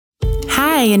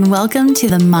Hi, and welcome to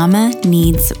the Mama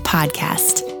Needs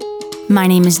podcast. My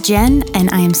name is Jen, and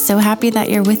I am so happy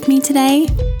that you're with me today.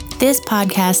 This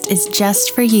podcast is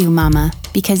just for you, Mama,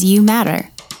 because you matter.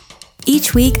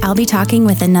 Each week, I'll be talking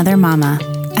with another mama.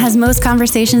 As most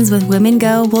conversations with women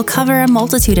go, we'll cover a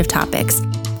multitude of topics,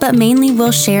 but mainly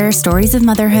we'll share stories of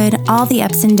motherhood, all the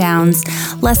ups and downs,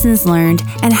 lessons learned,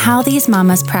 and how these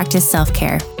mamas practice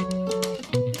self-care.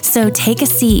 So take a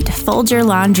seat, fold your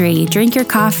laundry, drink your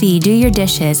coffee, do your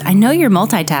dishes. I know you're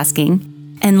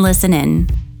multitasking, and listen in.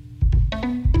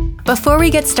 Before we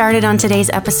get started on today's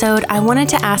episode, I wanted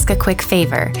to ask a quick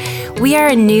favor. We are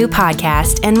a new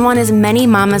podcast and want as many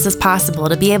mamas as possible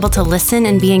to be able to listen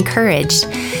and be encouraged.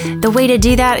 The way to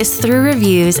do that is through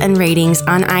reviews and ratings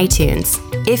on iTunes.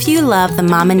 If you love the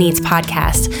Mama Needs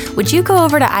podcast, would you go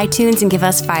over to iTunes and give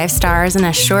us 5 stars and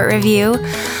a short review?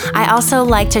 I also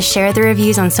like to share the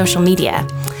reviews on social media.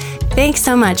 Thanks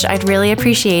so much. I'd really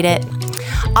appreciate it.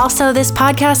 Also, this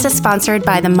podcast is sponsored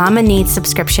by the Mama Needs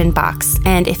subscription box.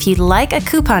 And if you'd like a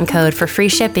coupon code for free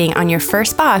shipping on your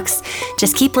first box,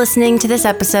 just keep listening to this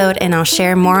episode and I'll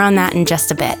share more on that in just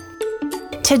a bit.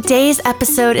 Today's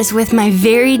episode is with my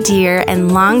very dear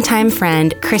and longtime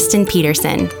friend, Kristin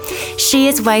Petersen. She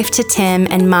is wife to Tim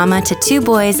and mama to 2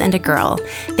 boys and a girl.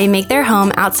 They make their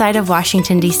home outside of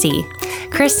Washington, D.C.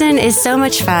 Kristin is so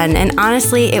much fun, and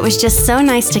honestly, it was just so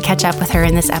nice to catch up with her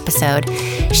in this episode.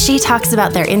 She talks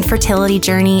about their infertility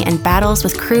journey and battles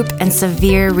with croup and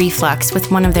severe reflux with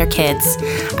one of their kids.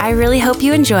 I really hope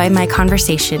you enjoy my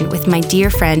conversation with my dear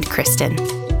friend,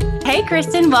 Kristin. Hey,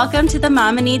 Kristin, welcome to the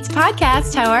Mama Needs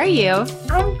podcast. How are you?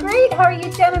 I'm great. How are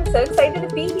you, Jen? I'm so excited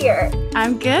to be here.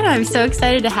 I'm good. I'm so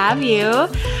excited to have you.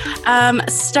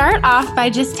 Start off by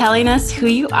just telling us who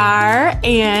you are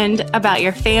and about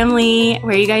your family,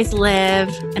 where you guys live,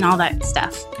 and all that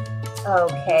stuff.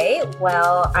 Okay.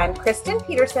 Well, I'm Kristin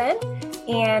Petersen,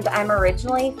 and I'm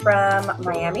originally from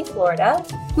Miami, Florida.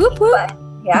 Whoop, whoop.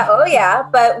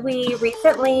 But we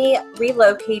recently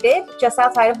relocated just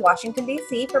outside of Washington,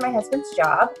 D.C. for my husband's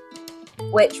job,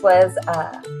 which was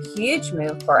a huge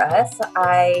move for us.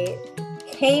 I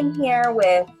came here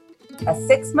with a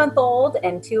 6-month-old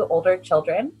and 2 older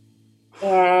children,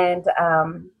 and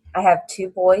I have 2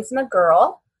 boys and a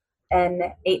girl,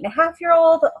 an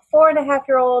 8.5-year-old, a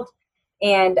 4.5-year-old,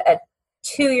 and a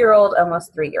 2-year-old,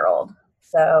 almost 3-year-old.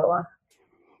 So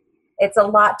it's a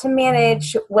lot to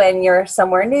manage when you're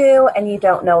somewhere new and you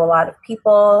don't know a lot of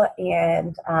people,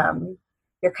 and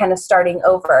you're kind of starting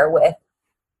over with,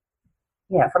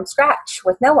 from scratch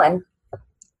with no one.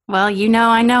 Well,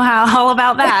 I know all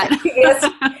about that.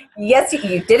 Yes,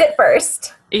 you did it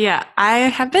first. Yeah, I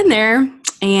have been there,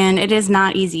 and it is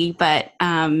not easy. But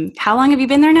how long have you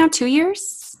been there now? 2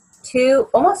 years?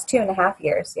 Almost 2.5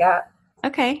 years. Yeah.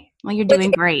 Okay. Well, you're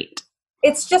doing great.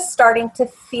 It's just starting to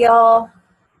feel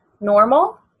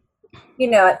normal.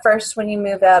 At first when you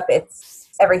move up,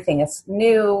 everything is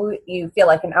new. You feel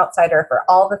like an outsider for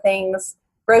all the things,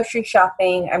 grocery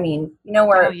shopping. I mean, you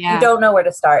don't know where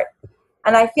to start.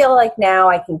 And I feel like now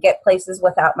I can get places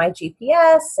without my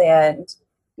GPS, and,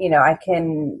 I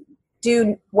can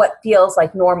do what feels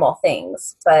like normal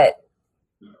things. But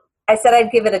I said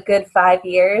I'd give it a good 5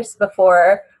 years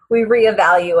before we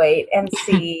reevaluate and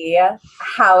see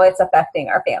how it's affecting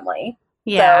our family.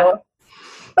 Yeah.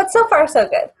 But so far, so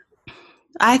good.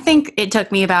 I think it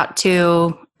took me about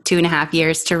 2.5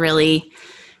 years to really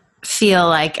feel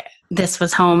like this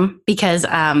was home, because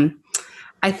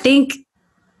I think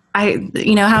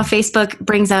how Facebook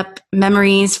brings up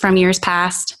memories from years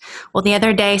past. Well, the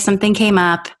other day something came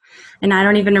up, and I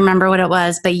don't even remember what it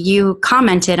was, but you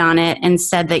commented on it and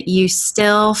said that you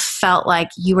still felt like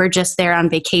you were just there on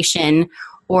vacation,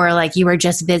 or like you were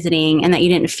just visiting, and that you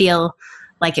didn't feel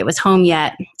like it was home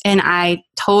yet. And I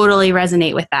totally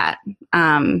resonate with that,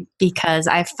 because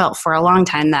I felt for a long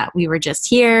time that we were just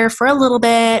here for a little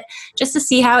bit just to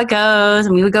see how it goes.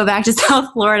 And we would go back to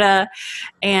South Florida.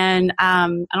 And I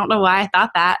don't know why I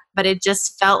thought that, but it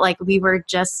just felt like we were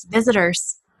just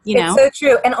visitors, It's so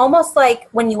true. And almost like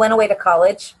when you went away to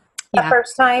college the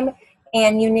first time,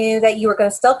 and you knew that you were going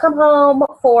to still come home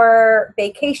for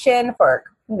vacation, for,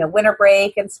 winter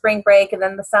break and spring break, and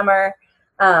then the summer.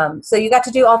 So you got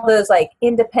to do all those like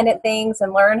independent things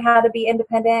and learn how to be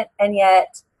independent. And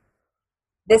yet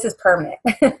this is permanent.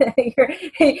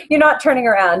 You're not turning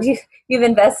around. You've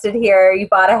invested here. You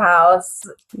bought a house.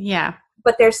 Yeah.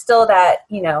 But there's still that,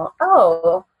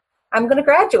 I'm going to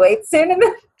graduate soon, and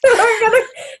then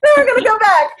we're going to go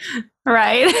back.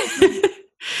 Right.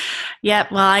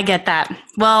 Yep. Well, I get that.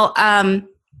 Well, I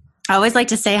always like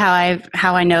to say how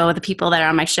I know the people that are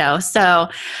on my show. So,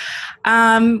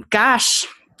 gosh,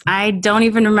 I don't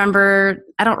even remember.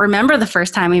 I don't remember the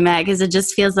first time we met because it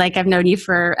just feels like I've known you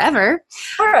forever.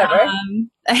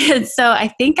 And so I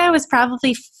think I was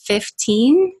probably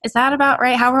 15. Is that about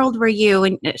right? How old were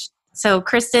you? So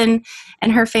Kristin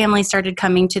and her family started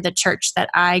coming to the church that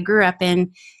I grew up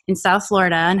in South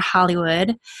Florida in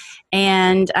Hollywood.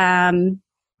 And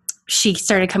she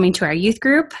started coming to our youth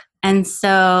group. And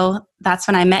so that's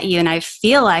when I met you. And I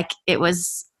feel like it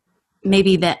was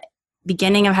maybe the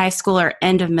beginning of high school or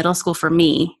end of middle school for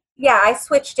me. Yeah, I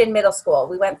switched in middle school.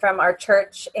 We went from our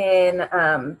church in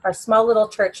our small little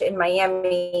church in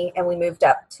Miami, and we moved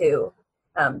up to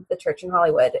the church in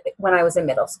Hollywood when I was in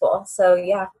middle school. So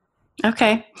yeah.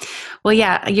 Okay. Well,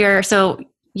 yeah, you're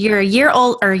a year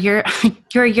old, or you're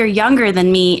a year younger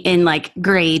than me in like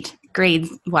grade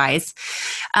wise.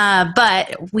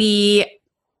 But we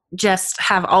just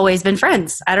have always been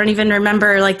friends. I don't even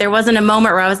remember, like, there wasn't a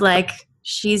moment where I was like,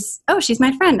 she's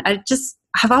my friend.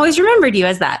 I've always remembered you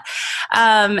as that.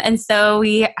 And so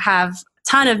we have a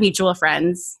ton of mutual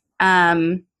friends.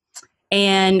 And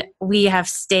we have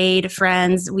stayed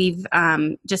friends. We've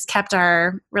just kept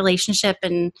our relationship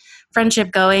and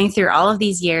friendship going through all of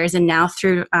these years. And now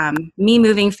through me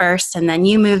moving first and then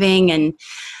you moving. And,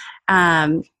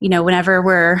 whenever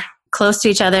we're close to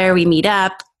each other, we meet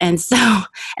up. And so,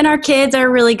 and our kids are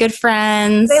really good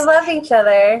friends. They love each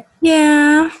other.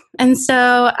 Yeah. And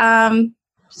so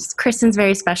Kristin's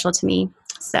very special to me.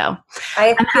 So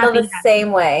I feel the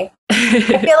same way.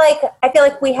 I feel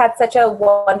like we had such a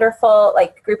wonderful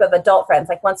group of adult friends.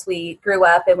 Like once we grew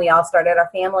up and we all started our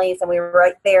families and we were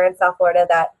right there in South Florida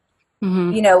that,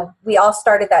 we all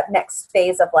started that next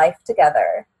phase of life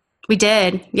together. We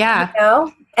did. Yeah.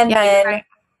 And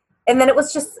then it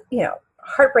was just,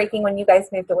 heartbreaking when you guys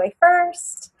moved away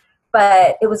first,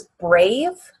 but it was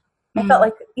brave. I felt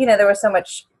like, there was so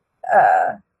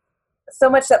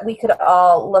much that we could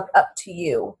all look up to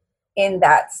you in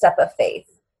that step of faith.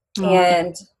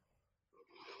 And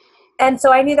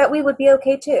so I knew that we would be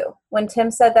okay too. When Tim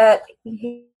said that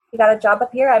he got a job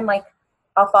up here, I'm like,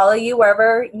 I'll follow you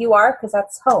wherever you are because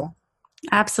that's home.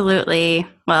 Absolutely.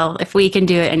 Well, if we can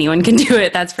do it, anyone can do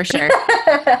it. That's for sure.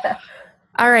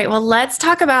 All right. Well, let's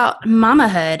talk about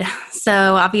mamahood.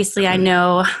 So obviously I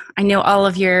know all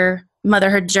of your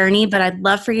motherhood journey, but I'd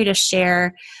love for you to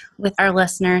share with our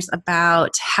listeners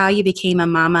about how you became a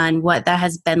mama and what that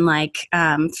has been like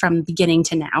from beginning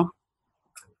to now.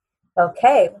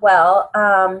 Okay. Well,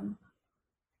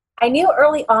 I knew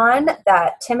early on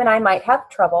that Tim and I might have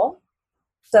trouble.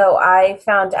 So I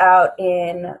found out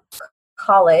in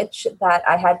college that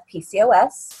I had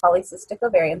PCOS, polycystic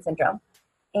ovarian syndrome.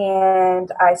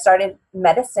 And I started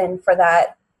medicine for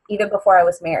that even before I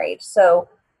was married. So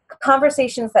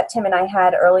conversations that Tim and I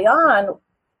had early on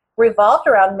revolved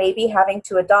around maybe having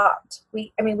to adopt.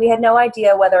 We had no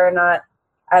idea whether or not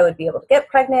I would be able to get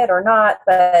pregnant or not,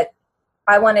 but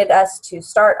I wanted us to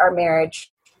start our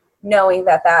marriage knowing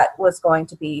that that was going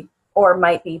to be or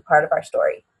might be part of our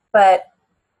story. But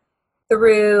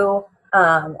through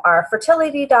our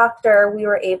fertility doctor, we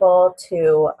were able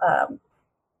to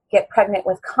get pregnant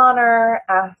with Connor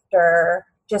after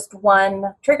just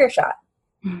one trigger shot.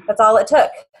 That's all it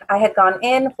took. I had gone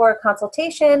in for a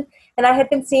consultation, and I had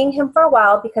been seeing him for a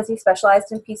while because he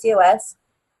specialized in PCOS.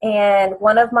 And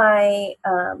one of my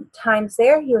times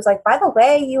there, he was like, by the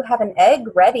way, you have an egg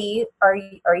ready. Are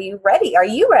you ready? Are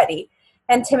you ready?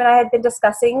 And Tim and I had been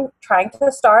discussing trying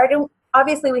to start. And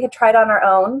obviously we had tried on our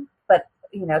own, but,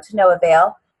 to no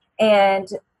avail. And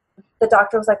the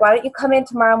doctor was like, why don't you come in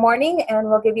tomorrow morning and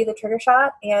we'll give you the trigger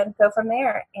shot and go from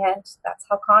there. And that's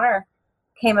how Connor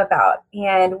came about.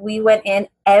 And we went in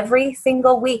every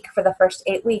single week for the first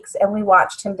 8 weeks and we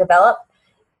watched him develop.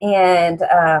 And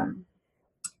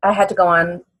I had to go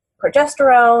on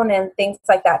progesterone and things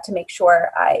like that to make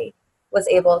sure I was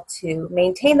able to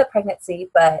maintain the pregnancy.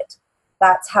 But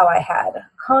that's how I had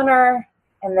Connor.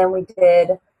 And then we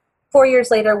did 4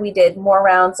 years later, we did more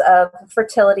rounds of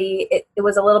fertility. It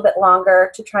was a little bit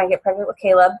longer to try and get pregnant with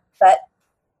Caleb, but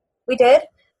we did.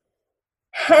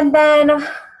 And then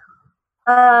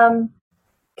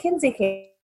Kinsey came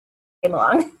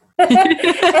along.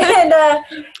 And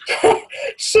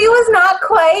she was not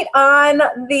quite on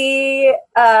the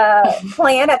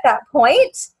plan at that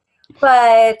point,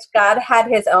 but God had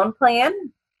his own plan.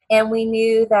 And we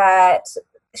knew that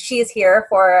she is here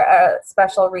for a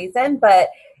special reason, but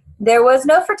there was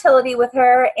no fertility with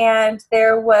her, and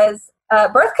there was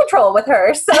birth control with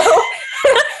her. So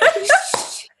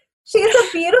she's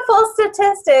a beautiful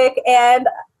statistic and,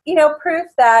 proof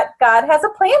that God has a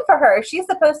plan for her. She's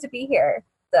supposed to be here.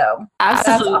 So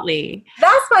absolutely.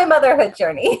 That's my motherhood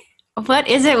journey. What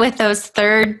is it with those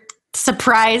third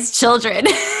surprise children.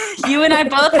 You and I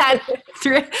both had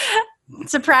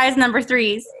surprise number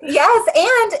 3s. Yes.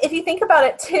 And if you think about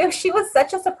it too, she was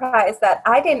such a surprise that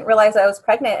I didn't realize I was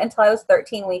pregnant until I was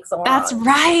 13 weeks along. That's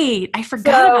right. I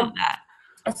forgot about that.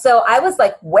 So I was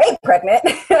like way pregnant.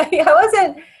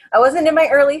 I wasn't in my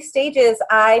early stages.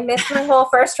 I missed my whole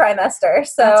first trimester.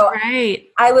 So that's right.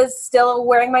 I was still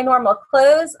wearing my normal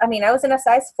clothes. I mean, I was in a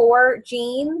size 4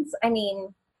 jeans. I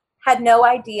mean, had no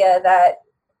idea that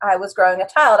I was growing a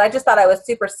child. I just thought I was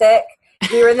super sick.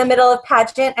 We were in the middle of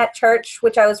pageant at church,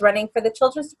 which I was running for the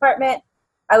children's department.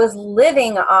 I was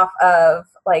living off of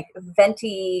like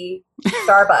venti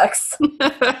Starbucks.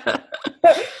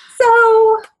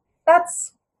 So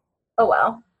that's, oh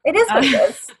well, it is what it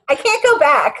is. I can't go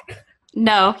back.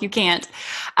 No, you can't.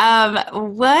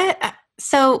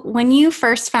 So when you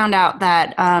first found out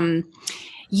that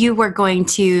you were going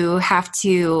to have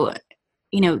to,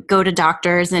 go to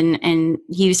doctors and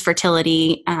use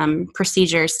fertility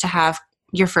procedures to have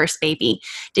your first baby,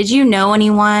 did you know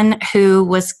anyone who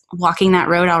was walking that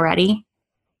road already?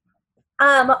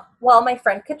 Well, my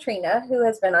friend Katrina, who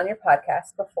has been on your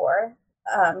podcast before,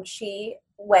 she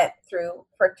went through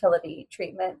fertility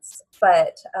treatments,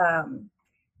 but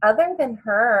other than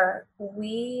her,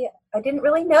 I didn't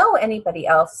really know anybody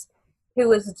else who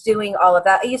was doing all of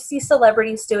that. You see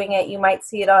celebrities doing it. You might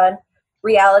see it on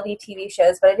reality TV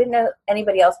shows, but I didn't know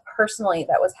anybody else personally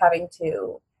that was having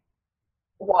to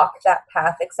walk that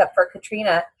path except for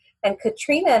Katrina. And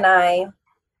Katrina and I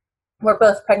were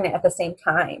both pregnant at the same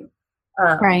time.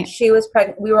 Right. She was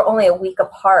pregnant. We were only a week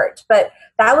apart, but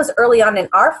that was early on in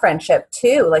our friendship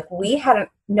too. Like we hadn't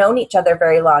known each other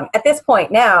very long. At this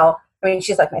point now, I mean,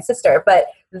 she's like my sister, but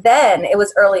then it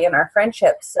was early in our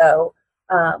friendship. So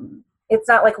it's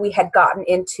not like we had gotten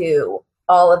into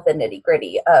all of the nitty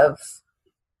gritty of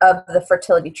the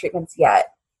fertility treatments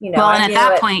yet. Well, and at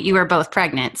that point you were both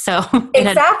pregnant. So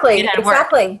exactly.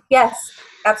 Worked. Yes,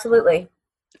 absolutely.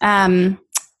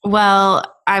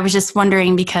 Well, I was just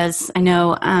wondering because I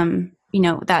know,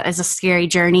 that is a scary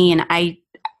journey, and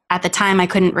at the time I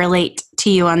couldn't relate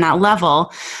to you on that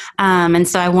level. And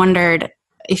so I wondered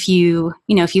if you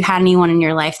had anyone in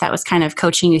your life that was kind of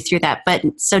coaching you through that. But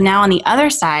so now on the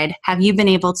other side, have you been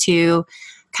able to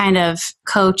kind of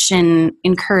coach and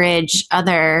encourage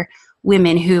other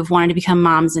women who've wanted to become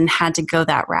moms and had to go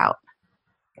that route?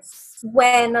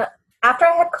 After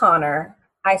I had Connor,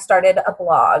 I started a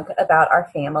blog about our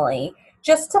family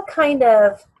just to kind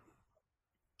of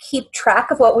keep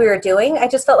track of what we were doing. I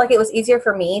just felt like it was easier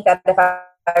for me that if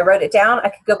I wrote it down, I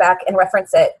could go back and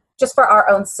reference it just for our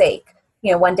own sake.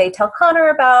 One day tell Connor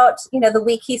about, the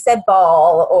week he said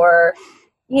ball, or,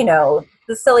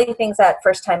 the silly things that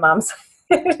first time moms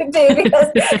do because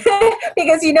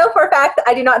for a fact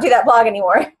I do not do that blog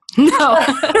anymore. No.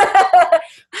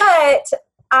 But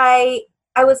I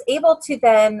was able to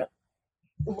then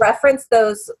reference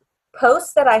those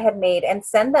posts that I had made and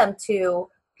send them to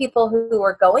people who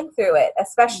were going through it,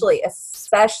 especially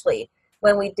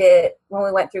when we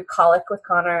went through colic with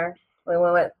Connor, when we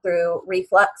went through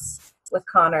reflux with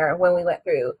Connor, when we went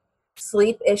through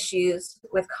sleep issues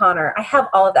with Connor. I have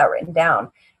all of that written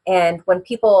down. And when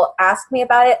people ask me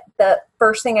about it, the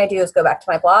first thing I do is go back to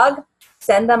my blog,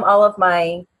 send them all of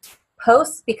my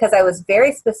posts, because I was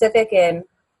very specific in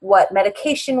what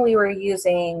medication we were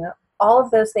using, all of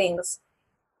those things.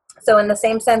 So in the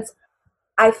same sense,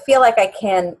 I feel like I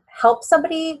can help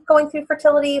somebody going through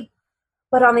fertility,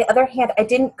 but on the other hand, I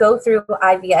didn't go through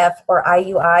IVF or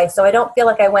IUI, so I don't feel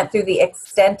like I went through the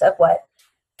extent of what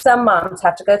some moms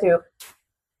have to go through.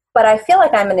 But I feel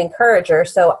like I'm an encourager,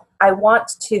 so I want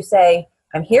to say,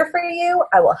 I'm here for you,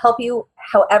 I will help you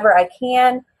however I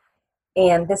can,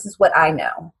 and this is what I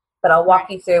know, but I'll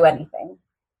walk you through anything.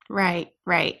 Right.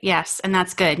 Yes. And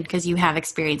that's good because you have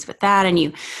experience with that. And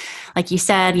you, like you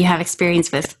said, you have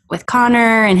experience with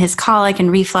Connor and his colic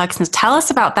and reflux. And tell us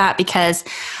about that, because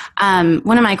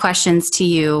one of my questions to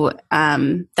you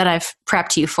that I've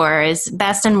prepped you for is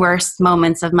best and worst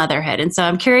moments of motherhood. And so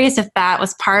I'm curious if that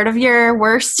was part of your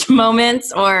worst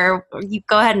moments, or you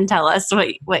go ahead and tell us what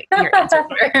your answers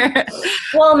were.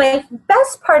 Well, my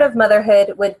best part of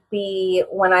motherhood would be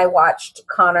when I watched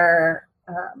Connor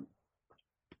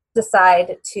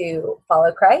decide to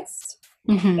follow Christ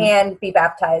and be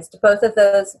baptized. Both of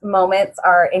those moments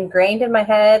are ingrained in my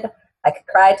head. I could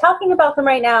cry talking about them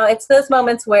right now. It's those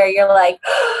moments where you're like,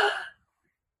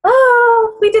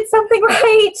 oh, we did something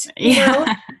right. You know?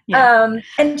 Yeah.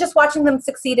 And just watching them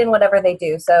succeed in whatever they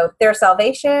do. So their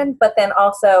salvation, but then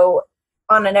also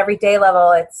on an everyday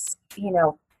level, it's,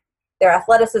 their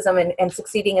athleticism and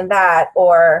succeeding in that,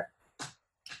 or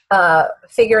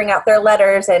figuring out their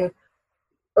letters and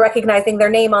recognizing their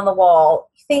name on the wall,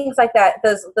 things like that.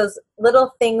 Those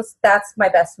little things, that's my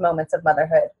best moments of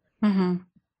motherhood. Mm-hmm.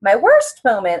 My worst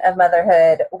moment of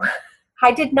motherhood,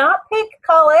 I did not pick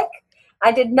colic.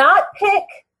 I did not pick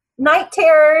night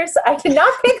terrors. I did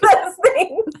not pick those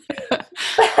things.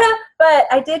 But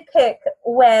I did pick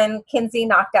when Kinsey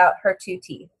knocked out her 2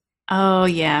 teeth. Oh,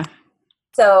 yeah.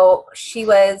 So she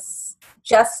was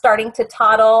just starting to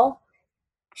toddle.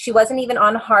 She wasn't even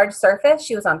on hard surface.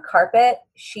 She was on carpet.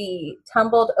 She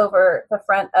tumbled over the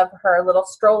front of her little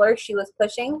stroller she was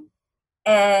pushing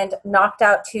and knocked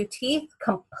out 2 teeth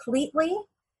completely.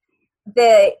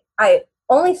 I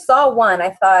only saw one.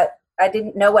 I thought, I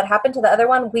didn't know what happened to the other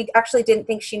one. We actually didn't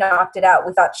think she knocked it out.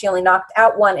 We thought she only knocked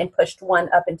out one and pushed one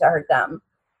up into her gum.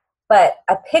 But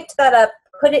I picked that up,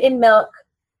 put it in milk,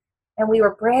 and we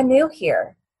were brand new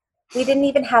here. We didn't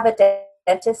even have a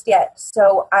dentist yet.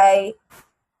 So I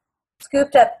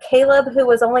scooped up Caleb, who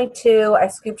was only 2. I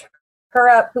scooped her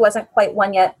up, who wasn't quite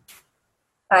 1 yet.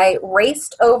 I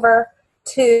raced over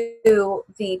to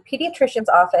the pediatrician's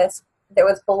office. There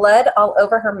was blood all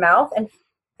over her mouth and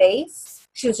face.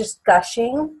 She was just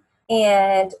gushing.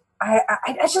 And I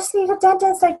just need a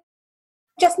dentist. I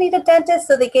just need a dentist.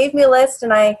 So they gave me a list,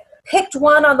 and I picked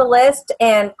one on the list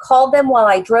and called them while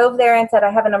I drove there and said,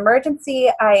 I have an emergency.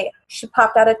 She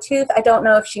popped out a tooth. I don't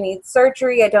know if she needs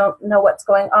surgery. I don't know what's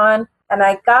going on. And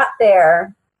I got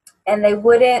there, and they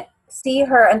wouldn't see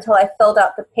her until I filled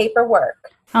out the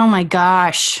paperwork. Oh my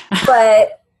gosh.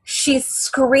 But she's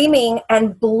screaming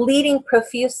and bleeding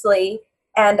profusely.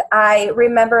 And I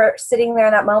remember sitting there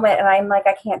in that moment, and I'm like,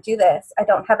 I can't do this. I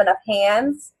don't have enough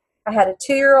hands. I had a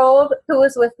 2-year-old who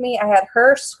was with me. I had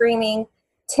her screaming.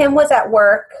 Tim was at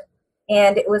work,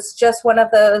 and it was just one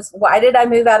of those, why did I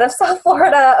move out of South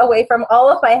Florida away from all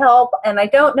of my help, and I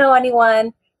don't know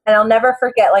anyone? And I'll never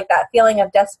forget like that feeling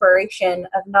of desperation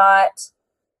of not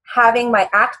having my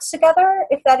act together,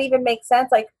 if that even makes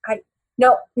sense. Like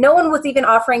no one was even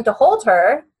offering to hold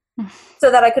her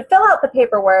so that I could fill out the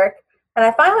paperwork. And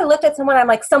I finally looked at someone. I'm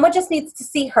like, someone just needs to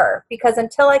see her, because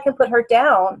until I can put her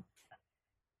down,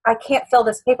 I can't fill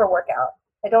this paperwork out.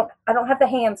 I don't have the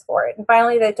hands for it. And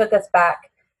finally they took us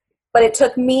back. But it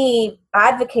took me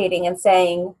advocating and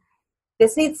saying,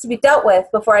 this needs to be dealt with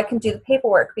before I can do the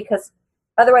paperwork, because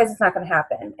otherwise it's not going to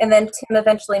happen. And then Tim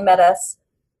eventually met us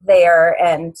there.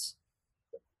 And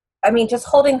I mean, just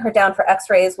holding her down for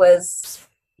x-rays was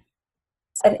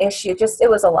an issue. It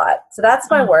was a lot. So that's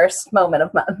my worst moment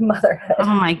of motherhood. Oh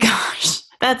my gosh.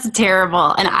 That's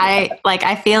terrible. And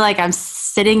I feel like I'm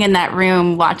sitting in that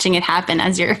room watching it happen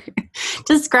as you're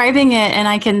describing it. And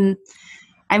I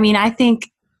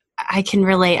think I can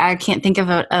relate. I can't think of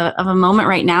a moment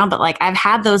right now, but like I've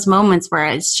had those moments where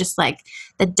it's just like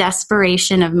the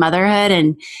desperation of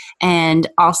motherhood and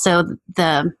also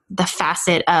the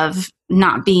facet of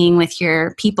not being with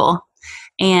your people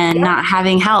and not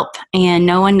having help, and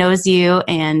no one knows you.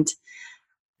 And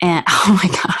oh my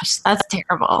gosh, that's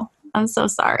terrible. I'm so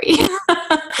sorry. It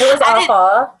was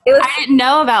awful. I didn't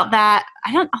know about that.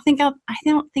 I don't think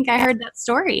I heard that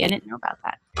story. I didn't know about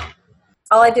that.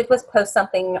 All I did was post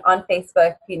something on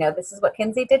Facebook, this is what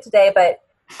Kinsey did today, but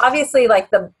obviously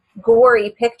like the gory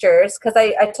pictures, because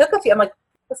I took a few. I'm like,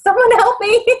 someone help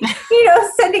me,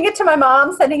 sending it to my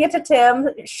mom, sending it to Tim,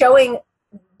 showing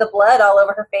the blood all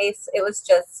over her face. It was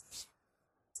just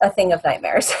a thing of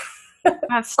nightmares.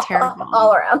 That's terrible.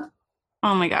 all around.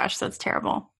 Oh my gosh, that's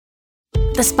terrible.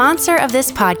 The sponsor of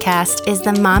this podcast is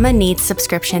the Mama Needs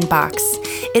subscription box.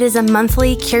 It is a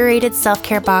monthly curated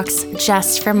self-care box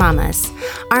just for mamas.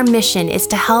 Our mission is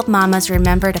to help mamas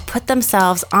remember to put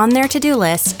themselves on their to-do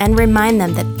list and remind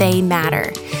them that they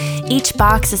matter. Each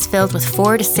box is filled with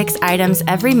 4 to 6 items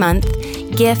every month,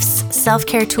 gifts,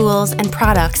 self-care tools, and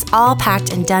products all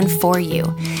packed and done for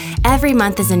you. Every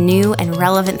month is a new and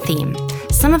relevant theme.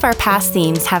 Some of our past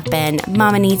themes have been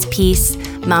Mama Needs Peace,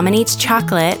 Mama Needs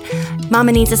Chocolate,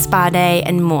 Mama Needs a Spa Day,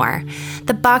 and more.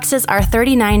 The boxes are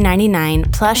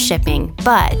 $39.99 plus shipping,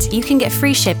 but you can get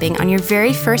free shipping on your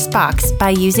very first box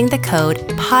by using the code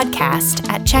PODCAST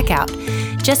at checkout.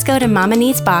 Just go to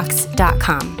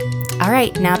mamaneedsbox.com. All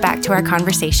right, now back to our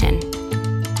conversation.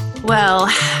 Well,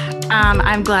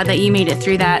 I'm glad that you made it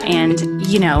through that, and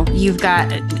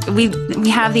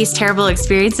we have these terrible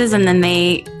experiences, and then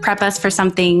they prep us for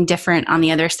something different on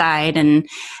the other side, and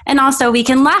also we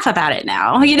can laugh about it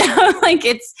now. Like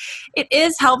it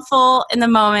is helpful in the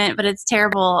moment, but it's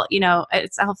terrible.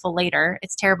 It's helpful later.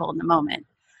 It's terrible in the moment.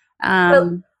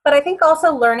 But I think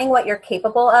also learning what you're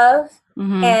capable of.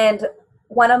 Mm-hmm. And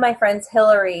one of my friends,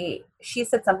 Hillary, she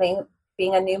said something.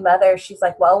 Being a new mother, she's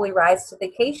like, well, we rise to the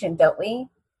occasion, don't we?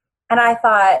 And I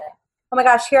thought, oh my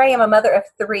gosh, here I am, a mother of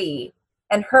 3,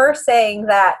 and her saying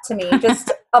that to me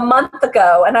just a month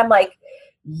ago. And I'm like,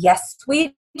 yes,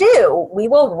 we do. We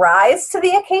will rise to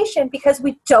the occasion because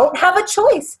we don't have a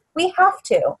choice. We have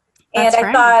to. And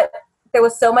I thought there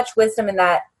was so much wisdom in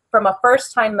that from a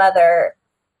first-time mother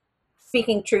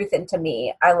speaking truth into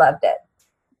me. I loved it.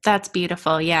 That's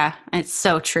beautiful. Yeah, it's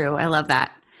so true. I love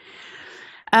that.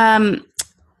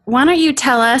 Why don't you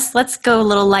tell us, let's go a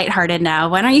little lighthearted now.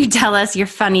 Why don't you tell us your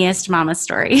funniest mama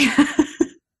story?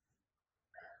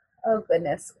 Oh,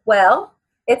 goodness. Well,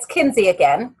 it's Kinsey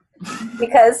again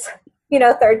because,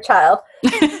 third child.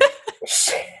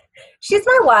 She's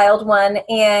my wild one,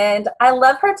 and I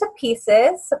love her to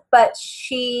pieces, but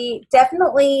she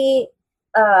definitely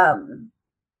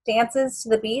dances to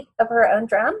the beat of her own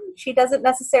drum. She doesn't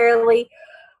necessarily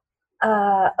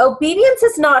obedience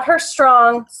is not her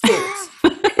strong suit.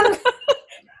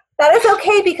 That is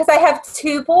okay because I have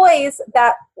 2 boys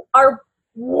that are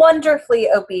wonderfully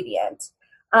obedient.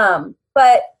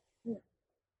 But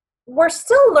we're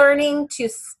still learning to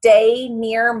stay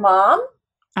near mom.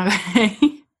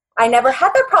 Okay. I never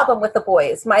had that problem with the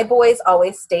boys. My boys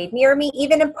always stayed near me,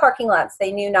 even in parking lots.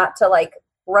 They knew not to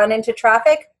run into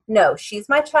traffic. No, she's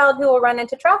my child who will run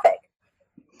into traffic.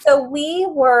 So we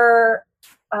were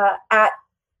at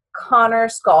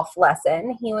Connor's golf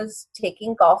lesson. He was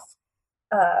taking golf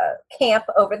camp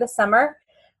over the summer,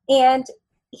 and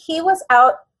he was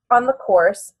out on the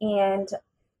course, and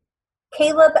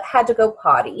Caleb had to go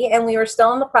potty, and we were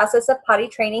still in the process of potty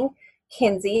training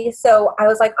Kinsey. So I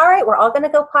was like, all right, we're all going to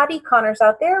go potty. Connor's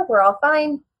out there. We're all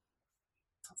fine.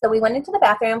 So we went into the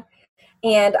bathroom,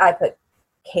 and I put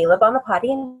Caleb on the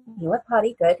potty, and he went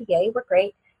potty. Good. Yay. We're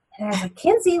great. And I was like,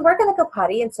 Kinsey, we're going to go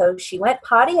potty. And so she went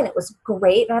potty, and it was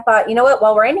great. And I thought, you know what?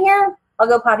 While we're in here, I'll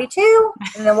go potty too,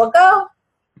 and then we'll go.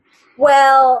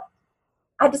 Well,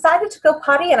 I decided to go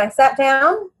potty, and I sat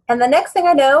down, and the next thing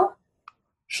I know,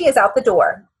 she is out the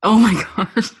door. Oh my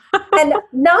gosh. And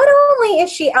not only is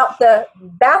she out the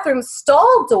bathroom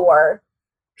stall door,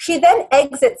 she then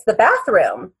exits the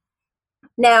bathroom.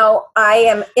 Now, I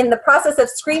am in the process of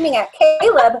screaming at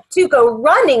Caleb to go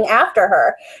running after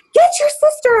her. Get your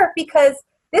sister! Because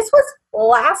this was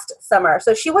last summer,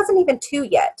 so she wasn't even 2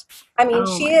 yet. I mean,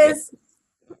 she is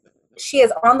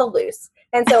on the loose.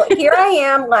 And so here I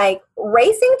am,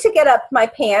 racing to get up my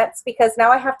pants because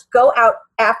now I have to go out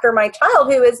after my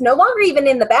child who is no longer even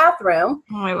in the bathroom.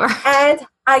 Oh my word. And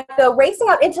I go racing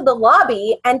out into the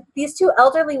lobby, and these 2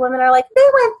 elderly women are like, they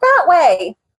went that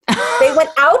way. They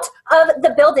went out of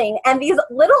the building, and these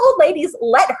little old ladies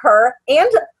let her and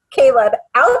Caleb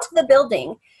out the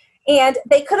building. And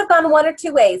they could have gone one or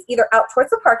 2 ways, either out towards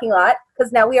the parking lot,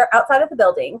 because now we are outside of the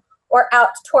building, or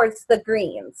out towards the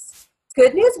greens.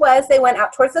 Good news was they went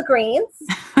out towards the greens,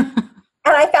 and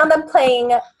I found them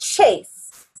playing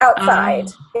chase outside.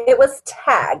 It was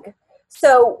tag.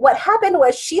 So what happened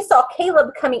was she saw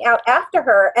Caleb coming out after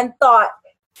her and thought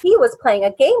he was playing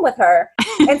a game with her.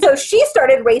 And so she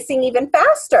started racing even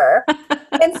faster.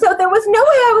 And so there was no way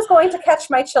I was going to catch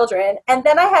my children. And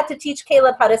then I had to teach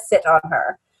Caleb how to sit on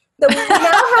her. So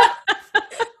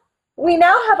we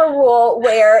now have a rule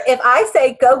where if I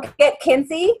say, go get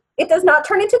Kinsey, it does not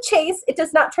turn into chase. It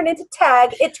does not turn into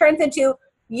tag. It turns into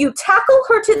you tackle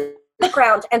her to the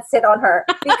ground and sit on her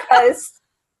because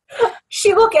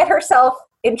she will get herself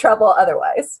in trouble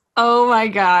otherwise. Oh my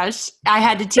gosh. I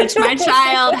had to teach my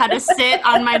child how to sit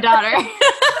on my daughter.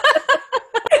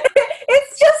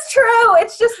 It's just true.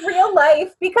 It's just real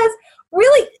life because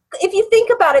really, if you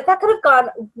think about it, that could have gone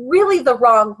really the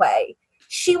wrong way.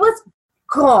 She was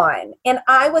gone, and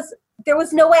there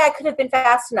was no way I could have been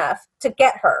fast enough to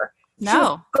get her.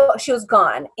 No. She was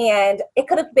gone, and it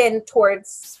could have been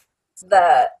towards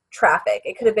the traffic.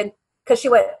 It could have been because she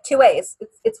went 2 ways.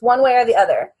 It's one way or the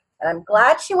other, and I'm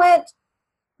glad she went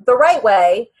the right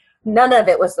way. None of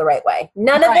it was the right way.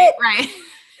 None of it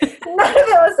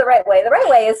was the right way. The right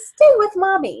way is stay with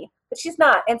mommy, but she's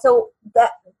not. And so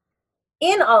that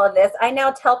in all of this, I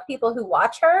now tell people who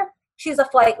watch her, she's a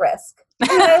flight risk.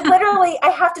 I mean, I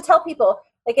have to tell people,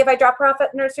 if I drop her off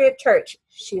at nursery at church,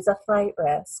 she's a flight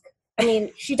risk. I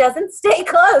mean, she doesn't stay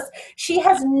close. She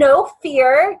has no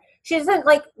fear. She doesn't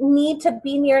need to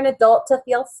be near an adult to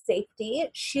feel safety.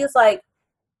 She's like,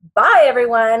 bye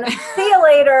everyone. See you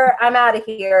later. I'm out of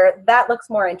here. That looks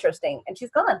more interesting. And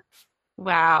she's gone.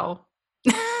 Wow.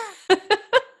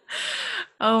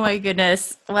 Oh my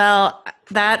goodness. Well,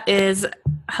 that is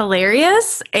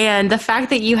hilarious. And the fact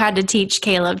that you had to teach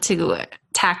Caleb to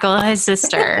tackle his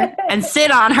sister and sit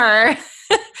on her,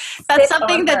 that's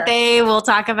something that they will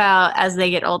talk about as they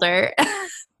get older.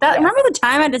 Remember the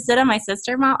time I had to sit on my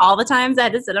sister, Mom? All the times I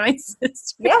had to sit on my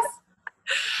sister? Yes.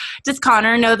 Does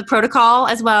Connor know the protocol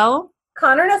as well?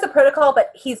 Connor knows the protocol,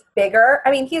 but he's bigger.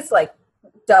 I mean, he's like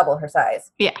double her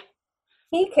size. Yeah.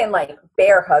 He can like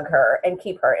bear hug her and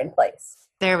keep her in place.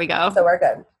 There we go. So we're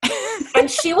good. And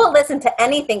she will listen to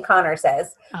anything Connor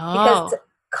says because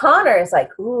Connor is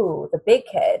like, ooh, the big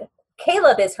kid.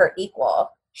 Caleb is her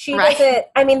equal. She doesn't,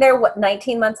 I mean, they're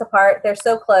 19 months apart. They're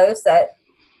so close that,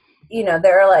 you know,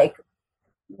 they're like,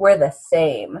 we're the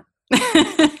same.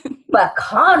 But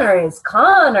Connor is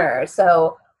Connor.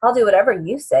 So I'll do whatever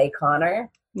you say,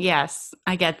 Connor. Yes,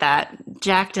 I get that.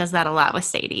 Jack does that a lot with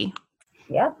Sadie.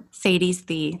 Yeah. Sadie's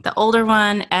the older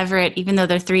one. Everett, even though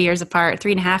they're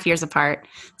 3.5 years apart,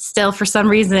 still for some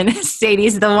reason,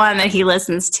 Sadie's the one that he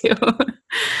listens to.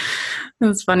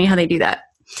 It's funny how they do that.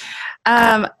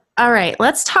 All right,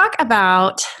 let's talk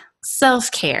about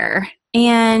self-care.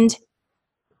 And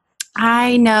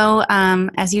I know,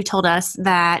 as you told us,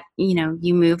 that, you know,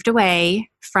 you moved away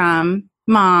from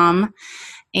mom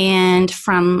and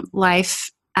from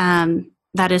life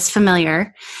that is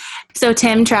familiar. So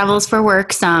Tim travels for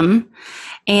work some,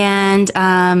 and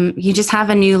you just have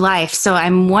a new life. So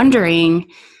I'm wondering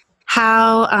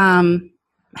how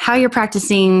you're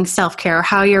practicing self-care, or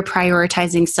how you're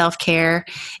prioritizing self-care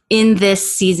in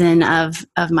this season of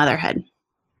motherhood.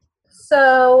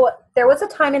 So there was a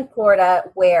time in Florida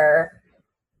where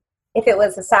if it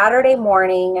was a Saturday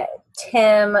morning,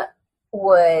 Tim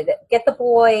would get the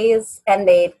boys and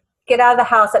they'd get out of the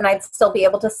house and I'd still be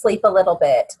able to sleep a little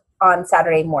bit on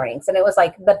Saturday mornings. And it was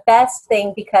like the best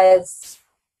thing because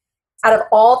out of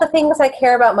all the things I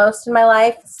care about most in my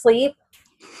life, sleep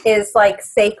is like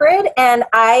sacred. And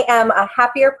I am a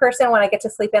happier person when I get to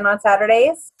sleep in on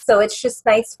Saturdays. So it's just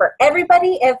nice for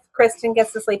everybody if Kristin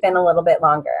gets to sleep in a little bit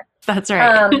longer. That's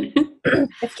right.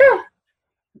 It's true.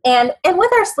 And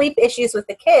with our sleep issues with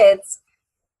the kids,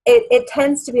 it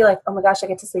tends to be like, oh my gosh, I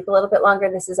get to sleep a little bit longer.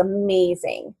 This is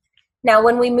amazing. Now,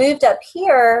 when we moved up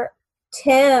here,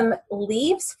 Tim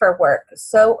leaves for work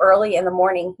so early in the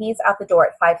morning. He's out the door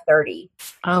at 5:30.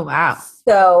 Oh, wow.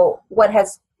 So what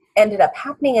has ended up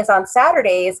happening is on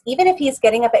Saturdays, even if he's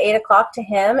getting up at 8 o'clock, to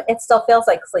him, it still feels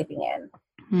like sleeping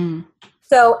in.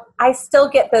 So I still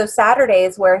get those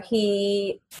Saturdays where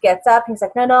he gets up. He's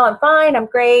like, no, I'm fine. I'm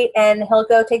great. And he'll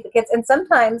go take the kids. And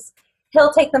sometimes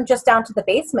he'll take them just down to the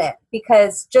basement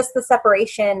because just the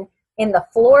separation in the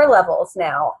floor levels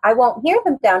now, I won't hear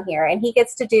them down here. And he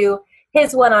gets to do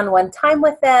his one-on-one time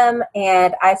with them.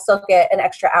 And I still get an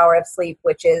extra hour of sleep,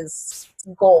 which is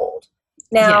gold.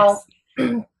 Now,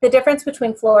 the difference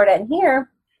between Florida and here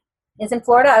is in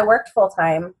Florida, I worked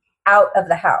full-time out of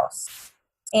the house.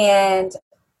 And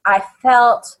I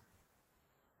felt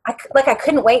like I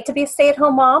couldn't wait to be a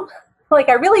stay-at-home mom. Like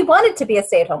I really wanted to be a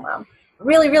stay-at-home mom.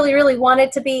 Really, really, really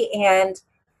wanted to be. And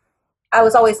I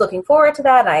was always looking forward to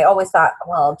that. And I always thought,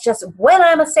 well, just when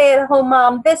I'm a stay-at-home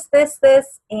mom, this.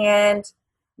 And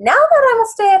now that I'm a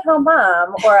stay-at-home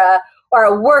mom or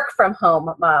a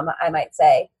work-from-home mom, I might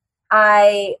say,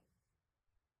 I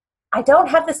don't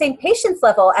have the same patience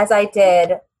level as I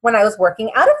did when I was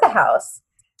working out of the house.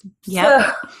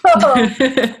 Yeah.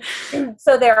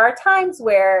 So there are times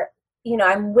where, you know,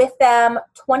 I'm with them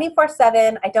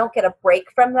 24/7. I don't get a break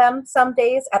from them some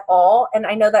days at all. And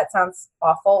I know that sounds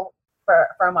awful for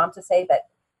a mom to say, but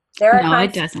there are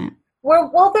times it doesn't.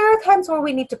 There are times where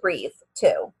we need to breathe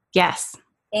too. Yes.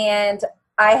 And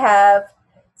I have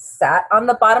sat on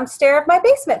the bottom stair of my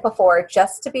basement before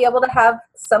just to be able to have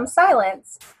some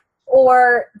silence.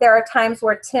 Or there are times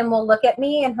where Tim will look at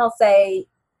me and he'll say,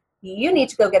 you need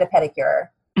to go get a pedicure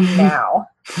now.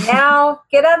 Now,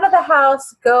 get out of the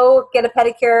house, go get a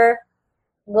pedicure.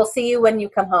 We'll see you when you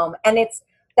come home. And it's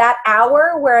that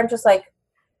hour where I'm just like,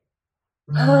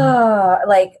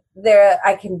 like there,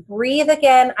 I can breathe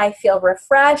again. I feel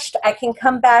refreshed. I can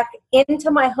come back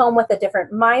into my home with a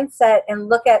different mindset and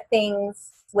look at things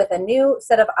with a new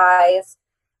set of eyes.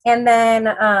 And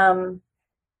then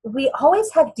we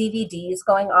always have DVDs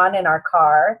going on in our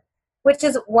car, which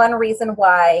is one reason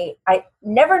why I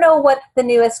never know what the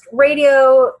newest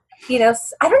radio, I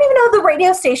don't even know the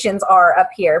radio stations are up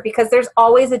here because there's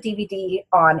always a DVD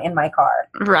on in my car.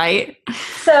 Right.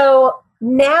 So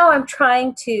now I'm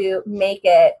trying to make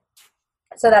it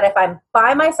so that if I'm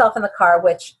by myself in the car,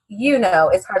 which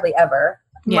is hardly ever,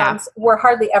 moms, we're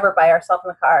hardly ever by ourselves in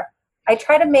the car. I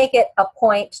try to make it a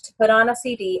point to put on a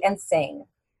CD and sing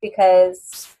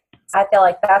because I feel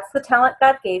like that's the talent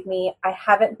God gave me. I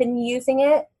haven't been using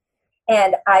it.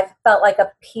 And I've felt like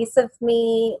a piece of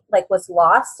me was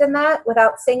lost in that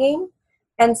without singing.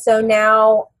 And so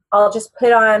now I'll just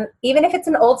put on, even if it's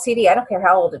an old CD, I don't care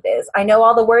how old it is. I know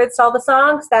all the words to all the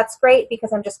songs. That's great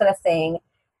because I'm just going to sing.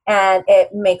 and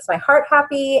it makes my heart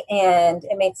happy, and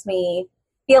it makes me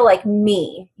feel like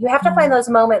me. You have to find those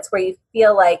moments where you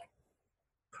feel like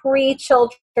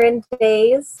pre-children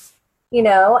days,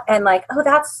 and like, oh,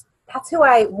 that's who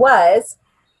I was,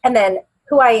 and then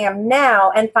who I am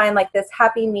now, and find like this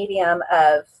happy medium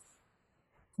of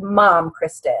mom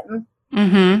Kristin.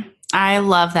 Mm-hmm. I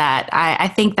love that. I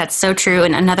think that's so true.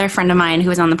 And another friend of mine who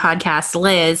was on the podcast,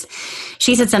 Liz,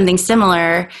 she said something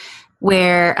similar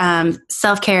where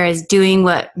self-care is doing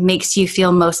what makes you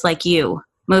feel most like you,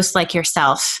 most like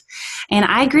yourself. And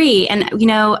I agree. And,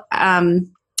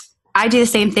 I do the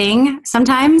same thing.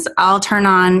 Sometimes I'll turn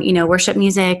on, worship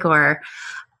music or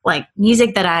like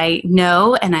music that I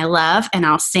know and I love, and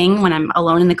I'll sing when I'm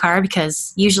alone in the car,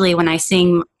 because usually when I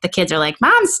sing, the kids are like,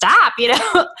 Mom, stop,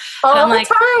 All the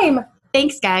time.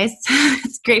 Thanks, guys.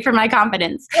 It's great for my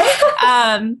confidence.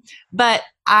 But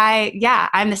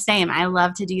I'm the same. I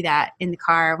love to do that in the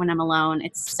car when I'm alone.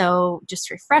 It's so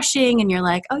just refreshing. And you're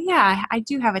like, oh yeah, I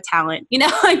do have a talent.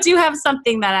 I do have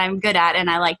something that I'm good at and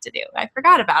I like to do. I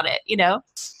forgot about it,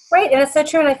 Right. And it's so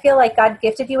true. And I feel like God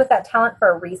gifted you with that talent for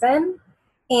a reason.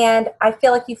 And I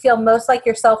feel like you feel most like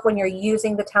yourself when you're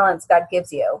using the talents God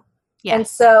gives you. Yes. And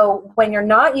so when you're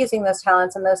not using those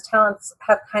talents, and those talents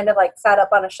have kind of like sat up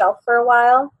on a shelf for a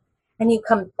while, and you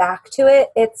come back to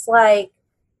it, it's like,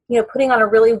 putting on a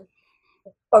really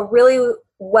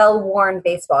well-worn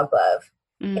baseball glove.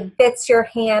 It fits your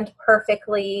hand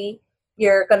perfectly.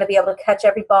 You're going to be able to catch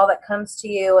every ball that comes to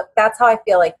you. That's how I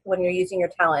feel like when you're using your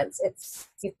talents. It's,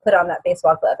 you put on that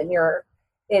baseball glove and you're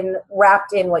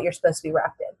wrapped in what you're supposed to be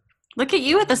wrapped in. Look at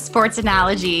you with the sports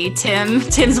analogy,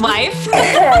 Tim's wife.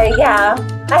 Yeah,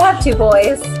 I have 2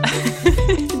 boys.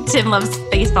 Tim loves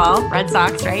baseball, Red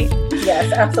Sox, right?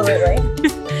 Yes, absolutely.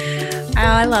 Oh,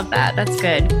 I love that. That's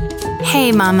good.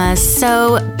 Hey mamas,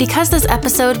 so because this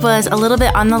episode was a little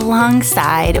bit on the long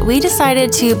side, we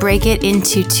decided to break it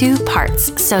into 2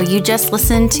 parts. So you just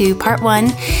listened to part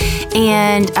 1,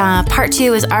 and part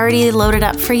 2 is already loaded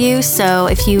up for you. So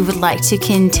if you would like to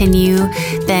continue,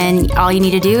 then all you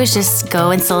need to do is just go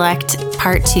and select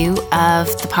part 2 of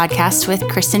the podcast with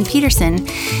Kristin Petersen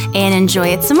and enjoy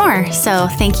it some more. So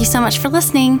thank you so much for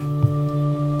listening.